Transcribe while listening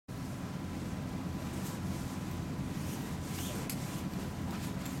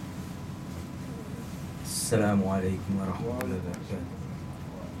السلام عليكم ورحمة الله وبركاته.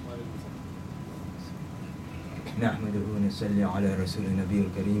 نحمده ونصلي على رسول النبي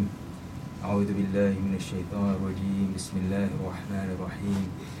الكريم. أعوذ بالله من الشيطان الرجيم. بسم الله الرحمن الرحيم.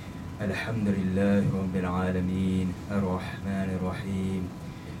 الحمد لله رب العالمين الرحمن الرحيم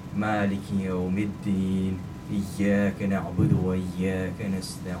مالك يوم الدين إياك نعبد وإياك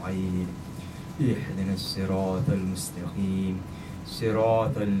نستعين اهدنا الصراط المستقيم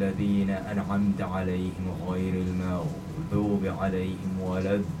صراط الذين أنعمت عليهم غير المغضوب عليهم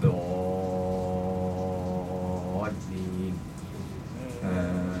ولا الضالين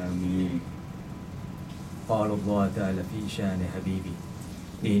آمين. قال الله تعالى في شان حبيبي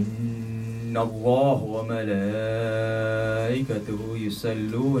إن الله وملائكته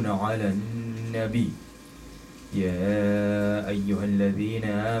يصلون على النبي يا أيها الذين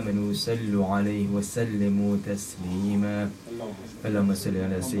آمنوا صلوا عليه وسلموا تسليما. اللهم صل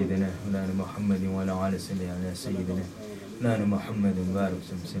على سيدنا مولانا محمد وعلى آل سيدنا مولانا محمد وبارك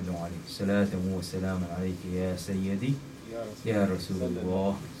وسلم عليه صلاة وسلام عليك يا سيدي يا رسول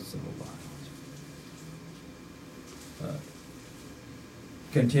الله صلى الله عليه وسلم.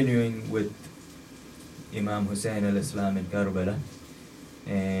 Continuing with Imam Hussein al-Islam in Karbala,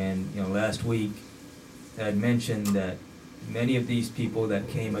 and last week I had mentioned that many of these people that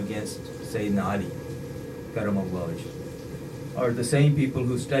came against Sayyidina Ali Karamallah wajh are the same people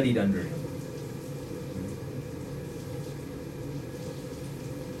who studied under him.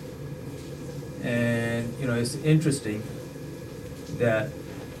 And it's interesting that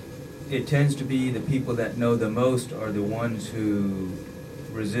it tends to be the people that know the most are the ones who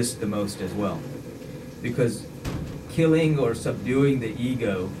resist the most as well, because killing or subduing the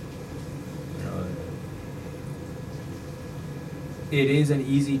ego, it is an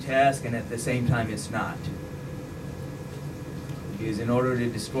easy task, and at the same time it's not. Because in order to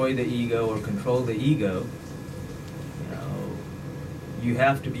destroy the ego or control the ego, you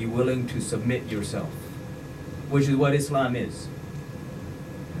have to be willing to submit yourself, which is what Islam is.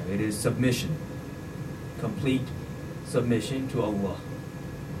 It is submission, complete submission to Allah.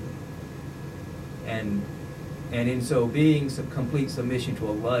 And in so being complete submission to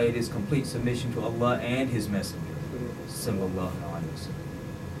Allah, it is complete submission to Allah and His Messenger, sallallahu alaihi wasallam.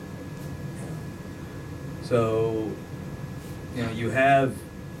 So, you have,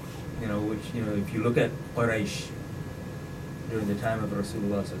 if you look at Quraysh during the time of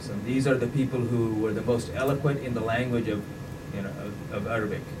Rasulullah sallallahu alaihi wasallam, these are the people who were the most eloquent in the language of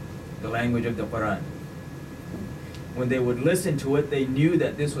Arabic, the language of the Quran. When they would listen to it, they knew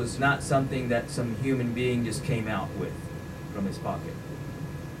that this was not something that some human being just came out with from his pocket.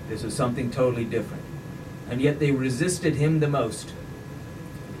 This was something totally different. And yet they resisted him the most.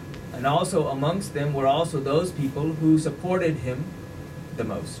 And also amongst them were also those people who supported him the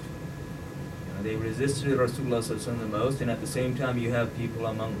most. They resisted Rasulullah the most, and at the same time you have people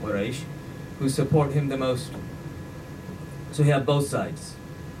among Quraysh who support him the most. So you have both sides.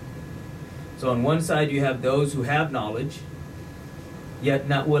 So on one side you have those who have knowledge, yet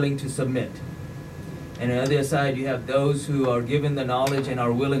not willing to submit. And on the other side you have those who are given the knowledge and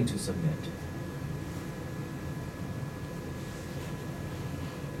are willing to submit.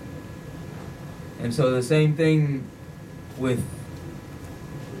 And so the same thing with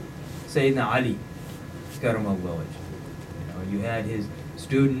Sayyidina Ali, Karamallah wajh. You had his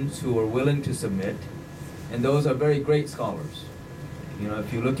students who were willing to submit, and those are very great scholars.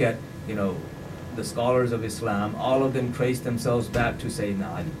 If you look at, the scholars of Islam, all of them trace themselves back to Sayyidina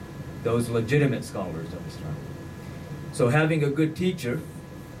Ali, those legitimate scholars of Islam. So having a good teacher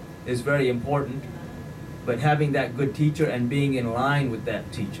is very important, but having that good teacher and being in line with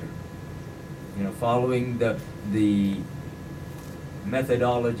that teacher, following the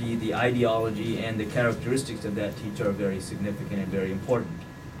methodology, the ideology, and the characteristics of that teacher are very significant and very important.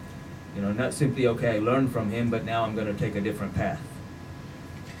 Not simply, okay, I learned from him, but now I'm going to take a different path.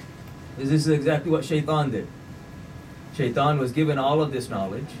 This is exactly what Shaitan did. Shaitan was given all of this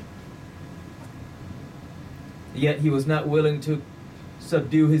knowledge, yet he was not willing to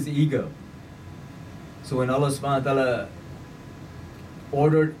subdue his ego. So when Allah subhanahu wa ta'ala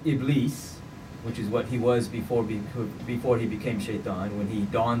ordered Iblis, which is what he was before he became Shaitan, when he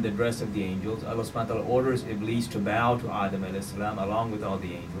donned the dress of the angels, Allah subhanahu wa ta'ala orders Iblis to bow to Adam alayhi salam along with all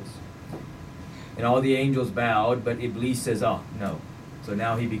the angels. And all the angels bowed, but Iblis says, no. So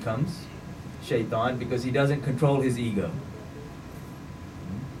now he becomes Shaitan because he doesn't control his ego.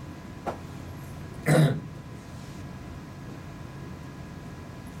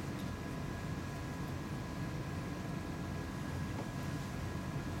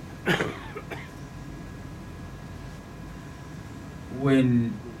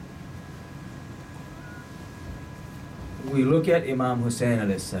 we look at Imam Hussein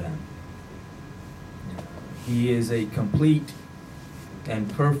alayhi salam, he is a complete and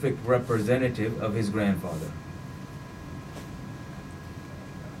perfect representative of his grandfather.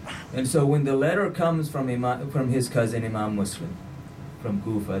 And so when the letter comes from his cousin Imam Muslim, from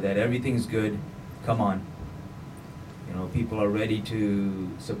Kufa, that everything's good, come on, people are ready to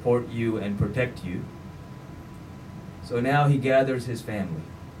support you and protect you. So now he gathers his family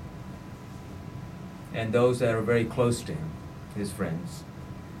and those that are very close to him, his friends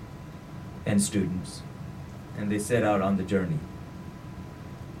and students, and they set out on the journey.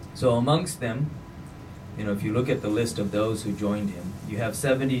 So amongst them, if you look at the list of those who joined him, you have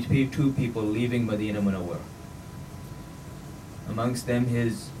 72 people leaving Medina Munawwar. Amongst them,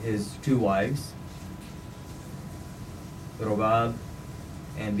 his two wives, Rubab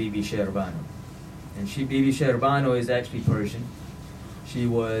and Bibi Sherbano. And Bibi Sherbano is actually Persian. She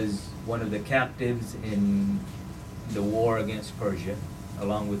was one of the captives in the war against Persia,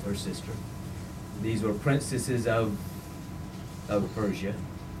 along with her sister. These were princesses of Persia.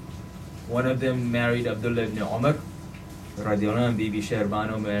 One of them married Abdullah ibn Umar, radiallahu anhu. Bibi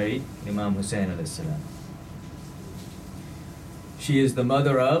Sherbano married Imam Hussein alayhi salam. She is the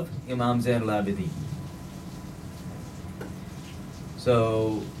mother of Imam Zain al-Abidin.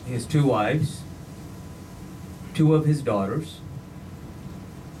 So his two wives, two of his daughters,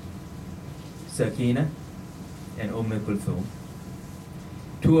 Sakina and Kulthum,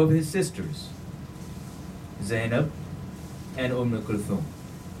 two of his sisters, Zainab and Kulthum.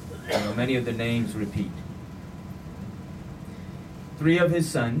 Many of the names repeat. Three of his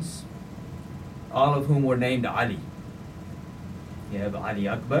sons, all of whom were named Ali. You have Ali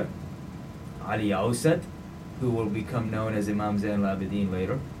Akbar, Ali Awsat, who will become known as Imam Zain al-Abidin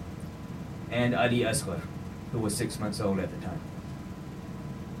later, and Ali Asghar, who was 6 months old at the time.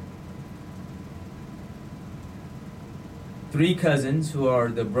 Three cousins who are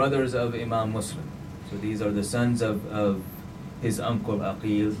the brothers of Imam Muslim. So these are the sons of his uncle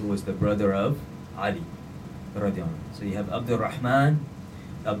Aqil, who was the brother of Ali. So you have Abdul Rahman,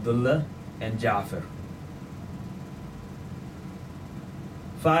 Abdullah, and Ja'far.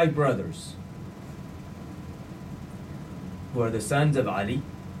 5 brothers who are the sons of Ali,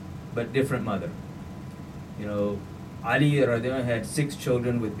 but different mother. Ali had 6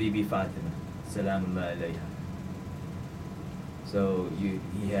 children with Bibi Fatima, salamullah alayha. So he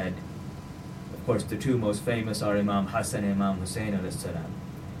had, of course, the two most famous are Imam Hassan and Imam Hussein alayhi salam.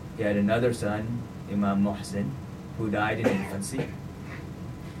 He had another son, Imam Muhsin, who died in infancy.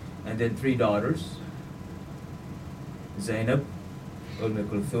 And then 3 daughters, Zainab,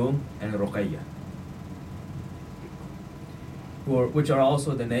 Kulthum, and Ruqayya, which are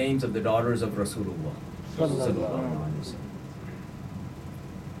also the names of the daughters of Rasulullah.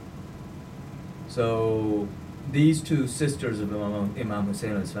 So these two sisters of Imam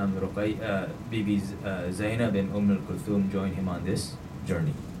Hussein al-Islam, Bibi Zainab and Kulthum, join him on this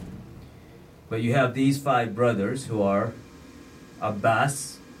journey. But you have these 5 brothers who are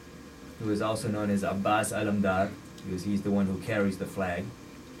Abbas, who is also known as Abbas Alamdar, because he's the one who carries the flag.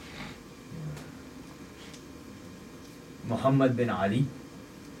 Muhammad bin Ali,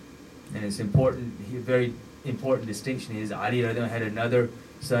 and it's important, very important distinction is Ali had another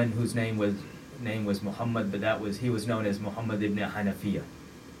son whose name was Muhammad, but he was known as Muhammad ibn Hanafiya.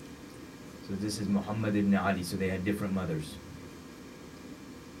 So this is Muhammad ibn Ali, so they had different mothers.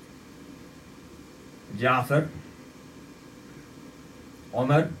 Ja'far,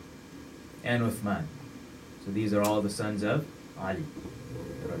 Umar, and Uthman. So these are all the sons of Ali.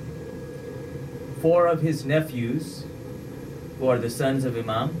 4 of his nephews, who are the sons of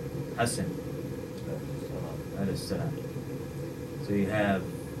Imam Hassan. So you have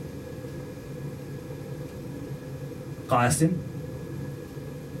Qasim,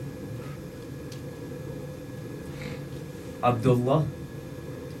 Abdullah,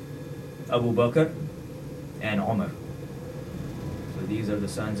 Abu Bakr, and Umar. So these are the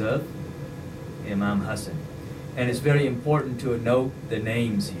sons of Imam Hassan. And it's very important to note the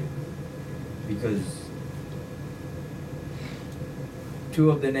names here, because 2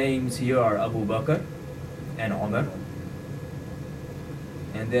 of the names here are Abu Bakr and Umar.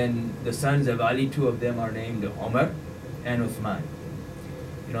 And then the sons of Ali, 2 of them are named Umar and Uthman.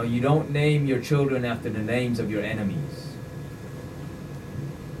 You don't name your children after the names of your enemies.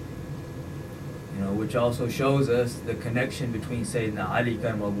 Which also shows us the connection between Sayyidina Ali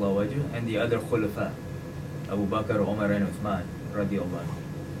karramallahu wajh and the other khulafa, Abu Bakr, Umar, and Uthman radiyallahu anhu.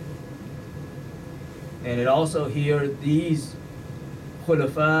 And it also here, these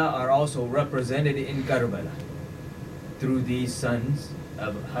khulafa are also represented in Karbala through these sons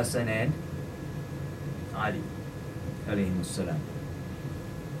of Hassan and Ali. alayhimus salam.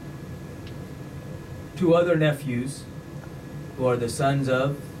 Two other nephews who are the sons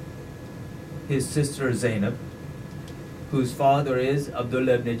of his sister Zainab, whose father is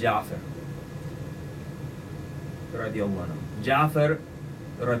Abdullah ibn Ja'far radiallahu anhu. Ja'far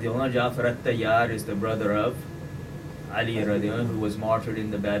radiallahu anhu, Ja'far at-Tayyar is the brother of Ali radiallahu anhu, who was martyred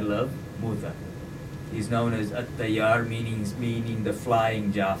in the battle of Mu'tah. He's known as at-Tayyar, meaning the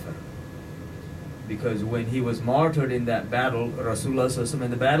flying Ja'far. Because when he was martyred in that battle, Rasulullah sallallahu alaihi wasallam,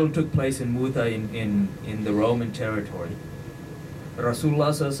 and the battle took place in Mu'tah in the Roman territory.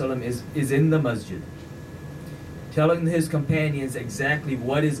 Rasulullah sallallahu alaihi wasallam is in the masjid, telling his companions exactly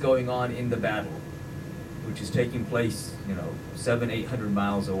what is going on in the battle, which is taking place, 700-800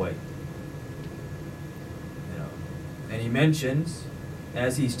 miles away. And he mentions,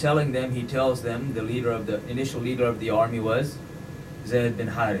 as he's telling them, he tells them the initial leader of the army was Zayd bin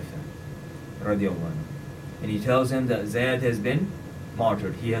Haritha radiallahu anhu. And he tells them that Zayd has been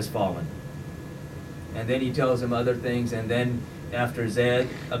martyred, he has fallen. And then he tells them other things, and then after Zayd,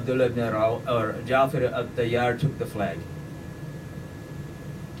 Abdullah ibn Ja'far at-Tayyar took the flag.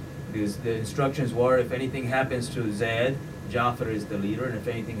 Because the instructions were, if anything happens to Zayd, Ja'far is the leader, and if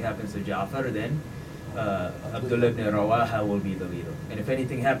anything happens to Ja'far, then Abdullah ibn Rawaha will be the leader. And if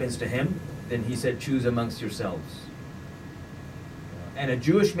anything happens to him, then he said, choose amongst yourselves. And a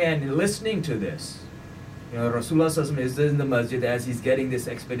Jewish man listening to this, Rasulullah sallallahu alaihi wasallam is in the masjid as he's getting this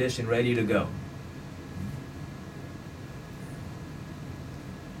expedition ready to go.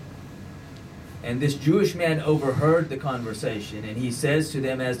 And this Jewish man overheard the conversation, and he says to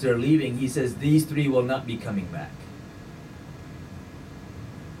them as they're leaving, he says, these three will not be coming back.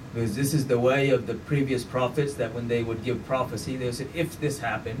 Because this is the way of the previous prophets, that when they would give prophecy, they said, if this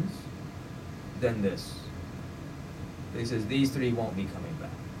happens, then this. He says, these three won't be coming back.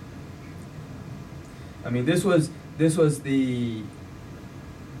 I mean, this was the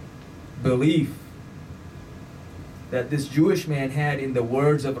belief that this Jewish man had in the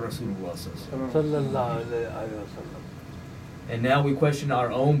words of Rasulullah sallallahu alaihi wasallam. And now we question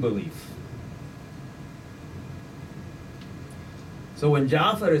our own belief. So when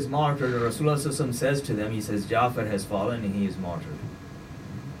Ja'far is martyred, Rasulullah sallallahu alaihi wasallam says to them, he says, Ja'far has fallen and he is martyred.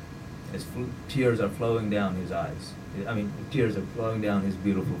 As tears are flowing down his eyes. Tears are flowing down his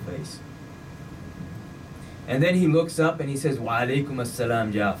beautiful face. And then he looks up and he says, Wa alaykum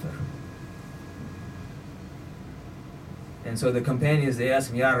as-salam, Ja'far. And so the companions, they ask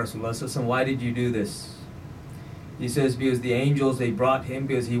him, Ya Rasulullah, why did you do this? He says, because the angels, they brought him,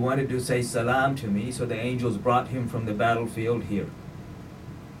 because he wanted to say salam to me, so the angels brought him from the battlefield here.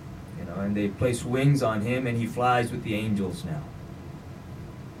 And they place wings on him, and he flies with the angels now.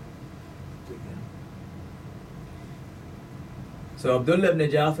 So Abdullah ibn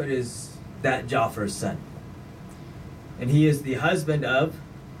Ja'far is that Ja'far's son. And he is the husband of,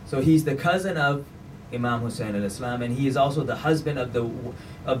 so he's the cousin of Imam Hussein al-Islam, and he is also the husband of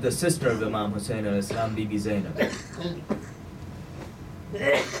the sister of Imam Hussein al-Islam, Bibi Zainab.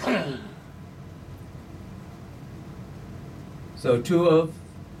 So two of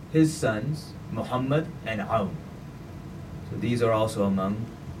his sons, Muhammad and Aun. So these are also among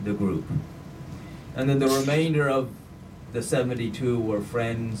the group. And then the remainder of the 72 were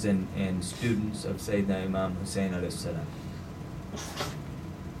friends and students of Sayyidina Imam Hussein alayhi salam.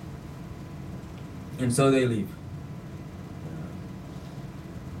 And so they leave.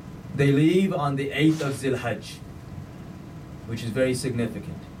 They leave on the 8th of Zil-Hajj, which is very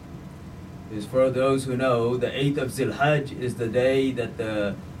significant. Because for those who know, the 8th of Zil-Hajj is the day that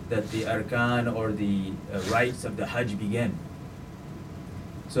the arkan or the rites of the Hajj begin.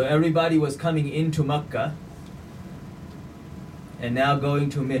 So everybody was coming into Makkah and now going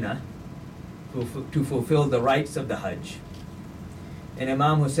to Mina to fulfill the rites of the Hajj. And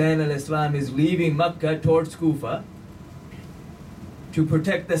Imam Hussein al-Islam is leaving Makkah towards Kufa to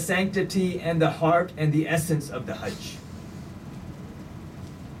protect the sanctity and the heart and the essence of the Hajj.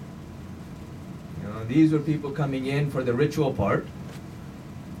 These were people coming in for the ritual part,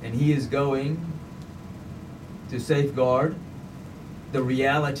 and he is going to safeguard the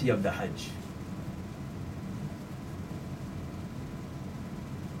reality of the Hajj.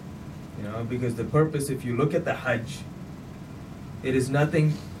 Because the purpose, if you look at the Hajj, it is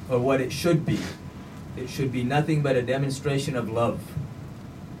nothing, or what it should be. It should be nothing but a demonstration of love.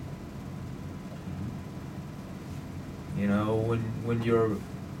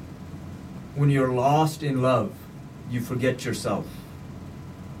 When you're lost in love, you forget yourself.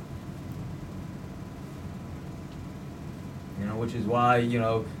 Which is why, you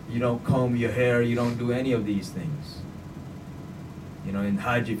don't comb your hair, you don't do any of these things. In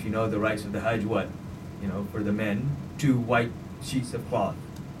Hajj, if you know the rites of the Hajj, what? For the men, 2 white sheets of cloth.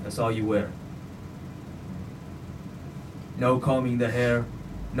 That's all you wear. No combing the hair,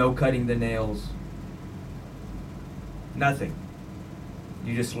 no cutting the nails, nothing.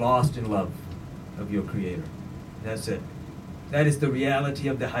 You're just lost in love of your Creator. That's it. That is the reality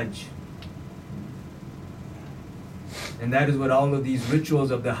of the Hajj. And that is what all of these rituals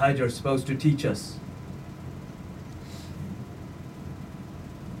of the Hajj are supposed to teach us.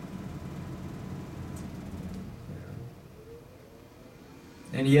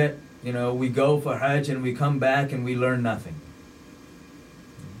 And yet, we go for Hajj and we come back and we learn nothing.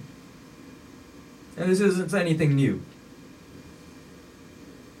 And this isn't anything new.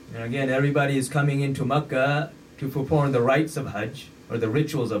 And again, everybody is coming into Makkah to perform the rites of Hajj, or the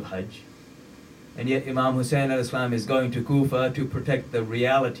rituals of Hajj. And yet Imam Hussein al-Islam is going to Kufa to protect the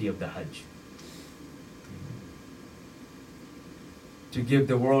reality of the Hajj. To give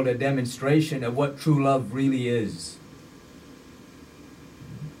the world a demonstration of what true love really is.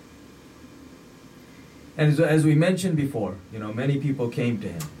 And as we mentioned before, many people came to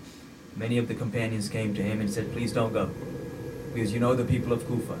him. Many of the companions came to him and said, please don't go. Because the people of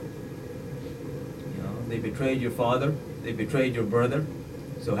Kufa. They betrayed your father, they betrayed your brother,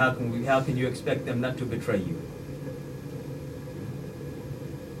 so how can you expect them not to betray you?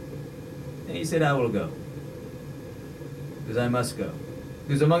 And he said, I will go. Because I must go.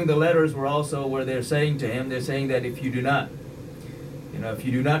 Because among the letters were also where they're saying to him, they're saying that if you do not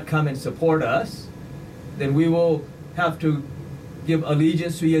come and support us, then we will have to give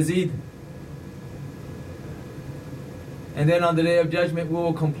allegiance to Yazid. And then on the Day of Judgment, we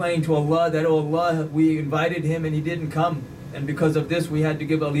will complain to Allah that, oh Allah, we invited him and he didn't come. And because of this, we had to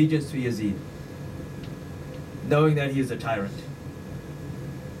give allegiance to Yazid, knowing that he is a tyrant.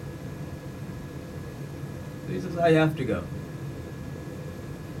 So he says, I have to go.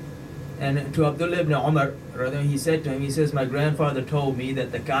 And to Abdullah ibn Umar, he said to him, he says, my grandfather told me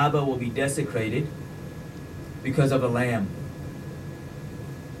that the Kaaba will be desecrated because of a lamb.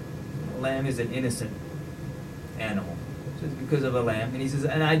 A lamb is an innocent animal. So it's because of a lamb. And he says,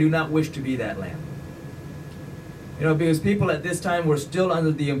 and I do not wish to be that lamb. Because people at this time were still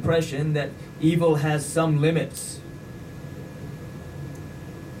under the impression that evil has some limits.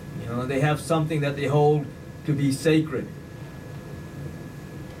 They have something that they hold to be sacred.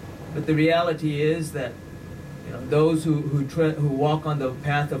 But the reality is that those who walk on the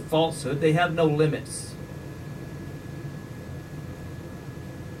path of falsehood, they have no limits.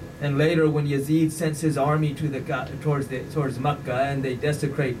 And later, when Yazid sends his army towards Makkah, and they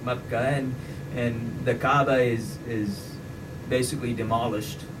desecrate Makkah, and the Kaaba is basically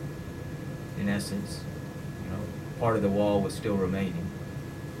demolished, in essence. Part of the wall was still remaining.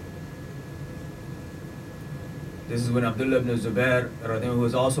 This is when Abdullah ibn Zubair, who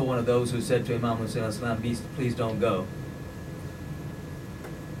was also one of those who said to Imam Hussein al-Islam, please don't go.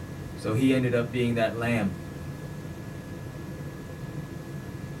 So he ended up being that lamb.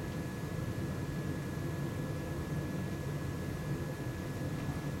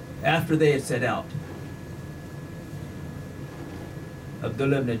 After they had set out,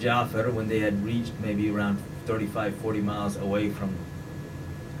 Abdullah ibn Ja'far, when they had reached maybe around 35-40 miles away from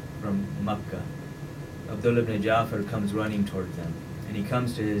Makkah, Abdullah ibn Ja'far comes running towards them. And he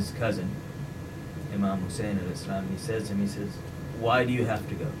comes to his cousin, Imam Hussein al-Islam. He says to him, why do you have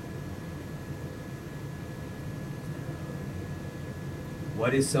to go?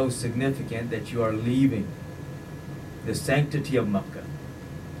 What is so significant that you are leaving the sanctity of Makkah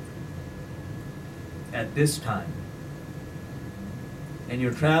at this time? And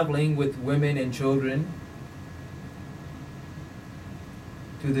you're traveling with women and children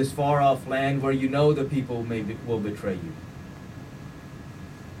to this far-off land where the people will betray you.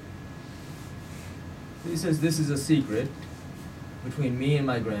 He says, this is a secret between me and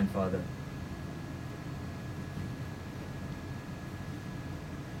my grandfather.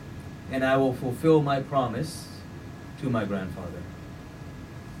 And I will fulfill my promise to my grandfather.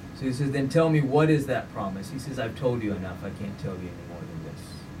 So he says, then tell me, what is that promise? He says, I've told you enough. I can't tell you any more than this.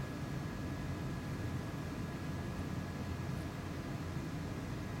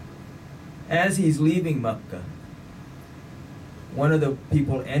 As he's leaving Makkah, one of the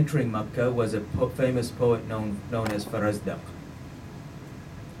people entering Makkah was a famous poet known as Farazdaq.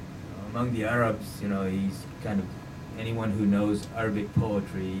 Among the Arabs, he's kind of, anyone who knows Arabic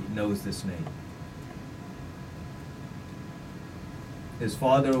poetry knows this name. His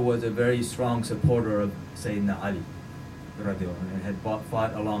father was a very strong supporter of Sayyidina Ali, and had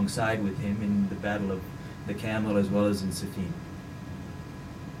fought alongside with him in the Battle of the Camel as well as in Siffin.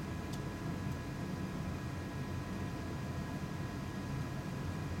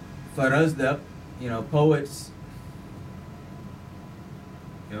 Farazdaq, poets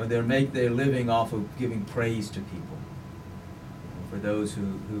You know, they make their living off of giving praise to people. For those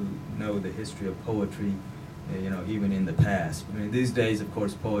who know the history of poetry, you know, even in the past. I mean, these days, of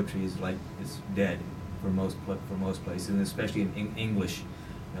course, poetry is like, it's dead for most places, and especially in English.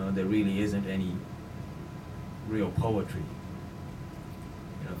 You know, there really isn't any real poetry.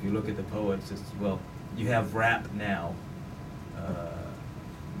 You know, if you look at the poets, it's, well, you have rap now,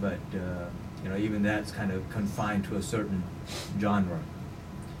 but you know, even that's kind of confined to a certain genre.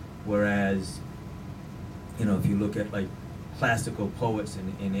 Whereas, you know, if you look at like classical poets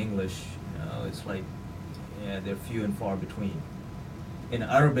in English, you know, it's like, yeah, they're few and far between. In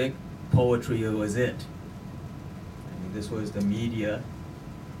Arabic, poetry was it. I mean, this was the media,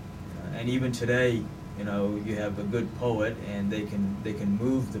 and even today, you know, you have a good poet, and they can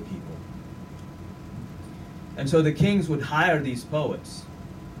move the people. And so the kings would hire these poets,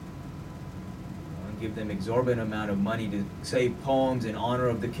 and give them exorbitant amount of money to say poems in honor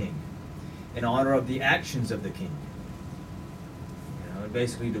of the king, in honor of the actions of the king. You know,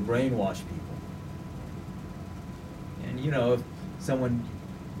 basically to brainwash people. And you know, if someone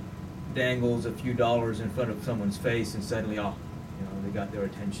dangles a few dollars in front of someone's face, and suddenly, oh, you know, they got their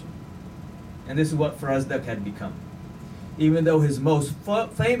attention. And this is what Farazdak had become. Even though his most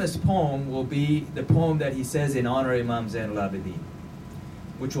famous poem will be the poem that he says in honor of Imam Zain al-Abidin,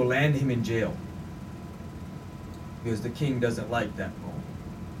 which will land him in jail, because the king doesn't like that poem.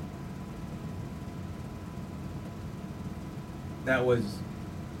 That was,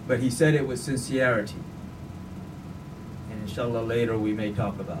 but he said it with sincerity. And inshallah later we may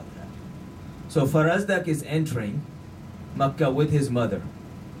talk about that. So Farazdak is entering Makkah with his mother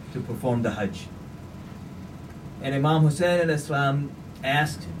to perform the Hajj. And Imam Hussein al-Islam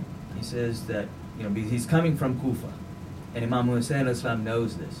asked him, he says that, you know, he's coming from Kufa, and Imam Hussein al-Islam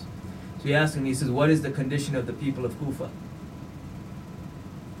knows this. So he asked him, he says, what is the condition of the people of Kufa?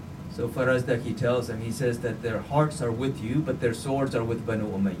 So Farazdak, he tells him, he says that their hearts are with you, but their swords are with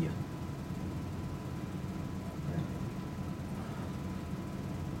Banu Umayyah.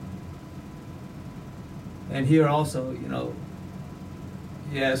 And here also, you know,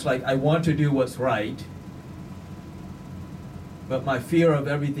 yeah, it's like I want to do what's right, but my fear of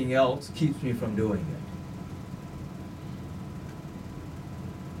everything else keeps me from doing it.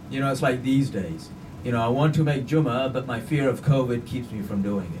 You know, it's like these days. You know, I want to make Jummah, but my fear of COVID keeps me from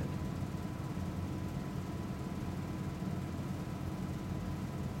doing it.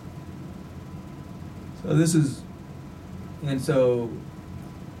 So this is, and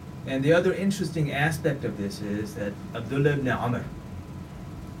the other interesting aspect of this is that Abdullah ibn Amr,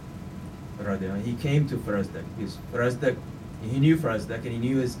 he came to Farazdak. He knew Farazdak, and he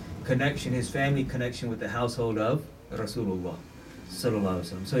knew his connection, his family connection with the household of Rasulullah sallallahu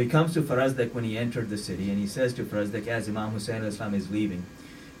alaihi wasallam. So he comes to Farazdak when he entered the city, and he says to Farazdak, as Imam Hussein al-Islam is leaving,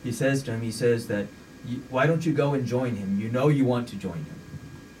 he says to him, he says that, why don't you go and join him? You know you want to join him.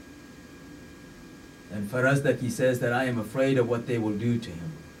 And Farazdak, he says that I am afraid of what they will do to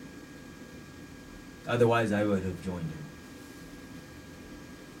him. Otherwise I would have joined him.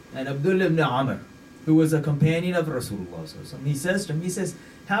 And Abdullah ibn Amr, who was a companion of Rasulullah, he says to him, he says,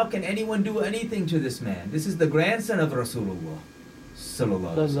 how can anyone do anything to this man? This is the grandson of Rasulullah.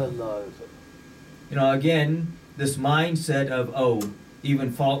 You know, again, this mindset of, oh,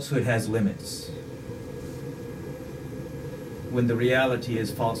 even falsehood has limits. When the reality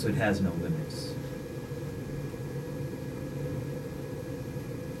is falsehood has no limits.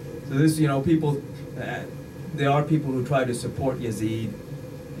 So this, you know, people, there are people who try to support Yazid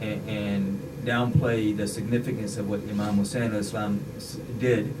and downplay the significance of what Imam Hussein al-Islam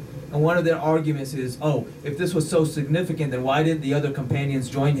did. And one of their arguments is, oh, if this was so significant, then why did the other companions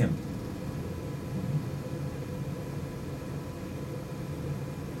join him?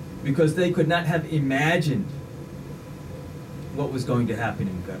 Because they could not have imagined what was going to happen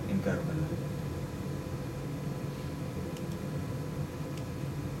in Karbala.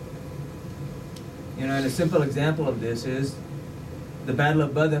 You know, and a simple example of this is the Battle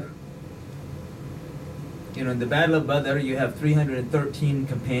of Badr. You know, in the Battle of Badr, you have 313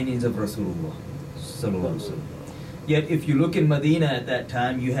 companions of Rasulullah sallallahu alaihi wasallam. Yet, if you look in Medina at that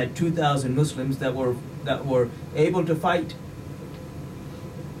time, you had 2,000 Muslims that were able to fight.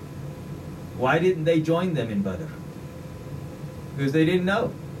 Why didn't they join them in Badr? Because they didn't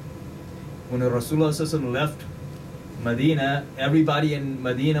know. When Rasulullah sallallahu alaihi wasallam left Medina, everybody in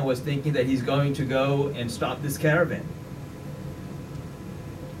Medina was thinking that he's going to go and stop this caravan.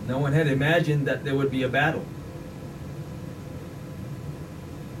 No one had imagined that there would be a battle.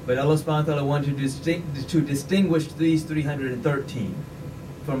 But Allah subhanahu wa ta'ala wanted to distinguish these 313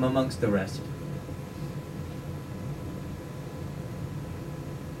 from amongst the rest.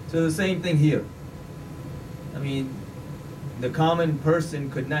 So the same thing here. I mean, the common person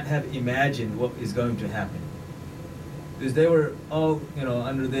could not have imagined what is going to happen. Because they were all,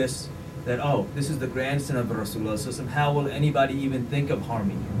 under this, that, oh, this is the grandson of Rasulullah, so how will anybody even think of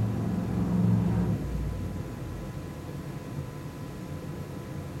harming him?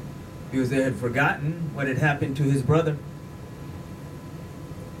 Because they had forgotten what had happened to his brother.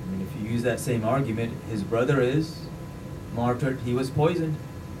 I mean, if you use that same argument, his brother is martyred, he was poisoned,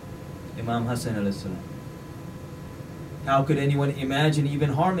 Imam Hassan alayhi salam. How could anyone imagine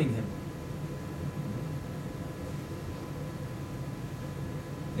even harming him?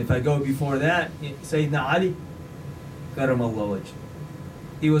 If I go before that, Sayyidina Ali, Karamallahu wajh,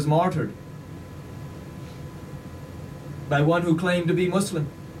 he was martyred by one who claimed to be Muslim,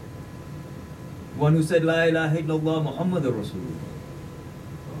 one who said, La ilaha illallah Muhammadur Rasulullah.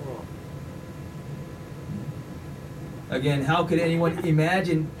 Again, how could anyone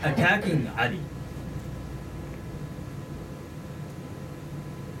imagine attacking Ali?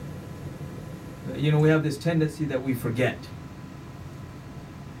 We have this tendency that we forget.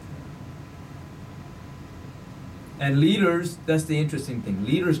 And leaders, that's the interesting thing.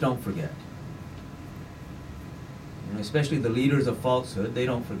 Leaders don't forget. Especially the leaders of falsehood, they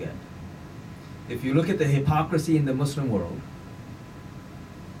don't forget. If you look at the hypocrisy in the Muslim world,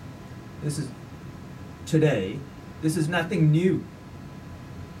 this is today, this is nothing new.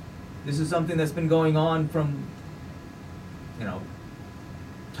 This is something that's been going on from,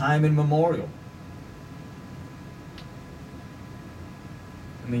 time immemorial.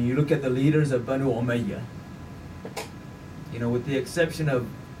 I mean, you look at the leaders of Banu Umayyah, with the exception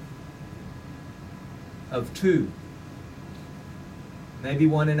of two, maybe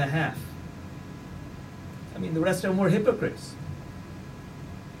 1.5. I mean, the rest of them were hypocrites.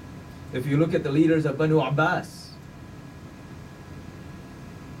 If you look at the leaders of Banu Abbas,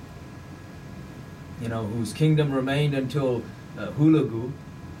 whose kingdom remained until Hulagu,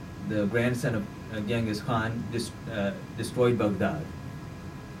 the grandson of Genghis Khan, destroyed Baghdad,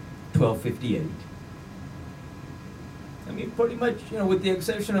 1258. I mean, pretty much, with the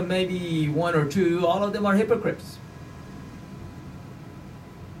exception of maybe 1 or 2, all of them are hypocrites.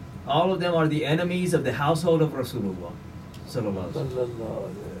 All of them are the enemies of the household of Rasulullah, sallallahu alaihi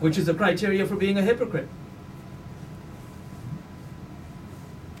wasallam, which is the criteria for being a hypocrite.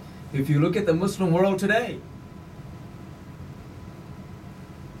 If you look at the Muslim world today,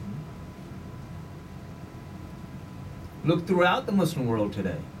 look throughout the Muslim world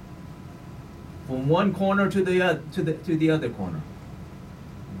today, from one corner to the other corner.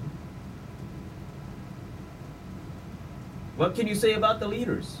 What can you say about the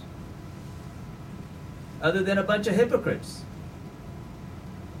leaders, other than a bunch of hypocrites?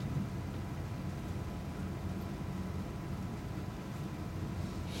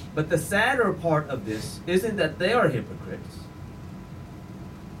 But the sadder part of this isn't that they are hypocrites.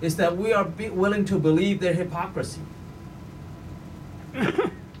 It's that we are willing to believe their hypocrisy.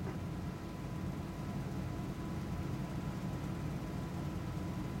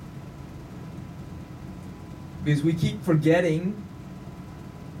 Because we keep forgetting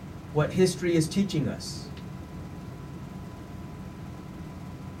what history is teaching us.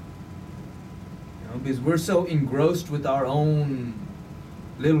 Because we're so engrossed with our own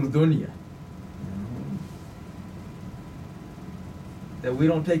little dunya, that we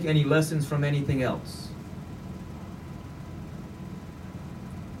don't take any lessons from anything else.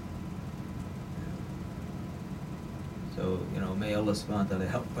 So, may Allah subhanahu wa ta'ala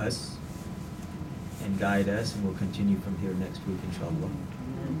help us and guide us, and we'll continue from here next week, inshallah.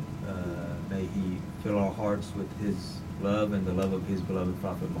 May He fill our hearts with His love and the love of His beloved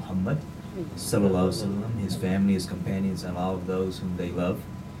Prophet Muhammad, sallallahu alaihi wasallam, his family, his companions, and all of those whom they love.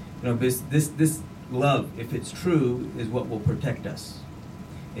 This love, if it's true, is what will protect us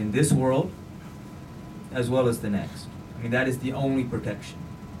in this world as well as the next. I mean, that is the only protection.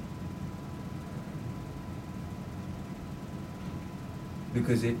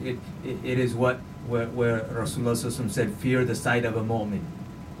 Because it is where Rasulullah sallallahu alaihi wasallam said, fear the sight of a mu'min,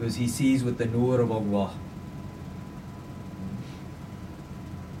 because he sees with the nur of Allah.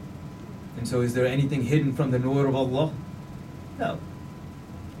 And so is there anything hidden from the nur of Allah? No.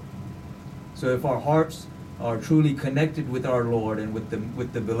 So if our hearts are truly connected with our Lord and with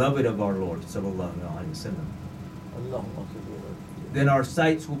the beloved of our Lord, sallallahu alaihi wasallam, then our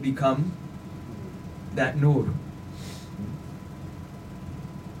sights will become that nur.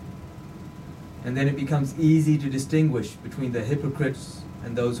 And then it becomes easy to distinguish between the hypocrites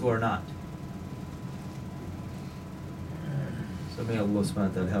and those who are not. So may Allah subhanahu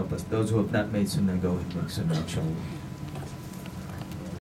wa ta'ala help us. Those who have not made sunnah, go and make sunnah, inshallah.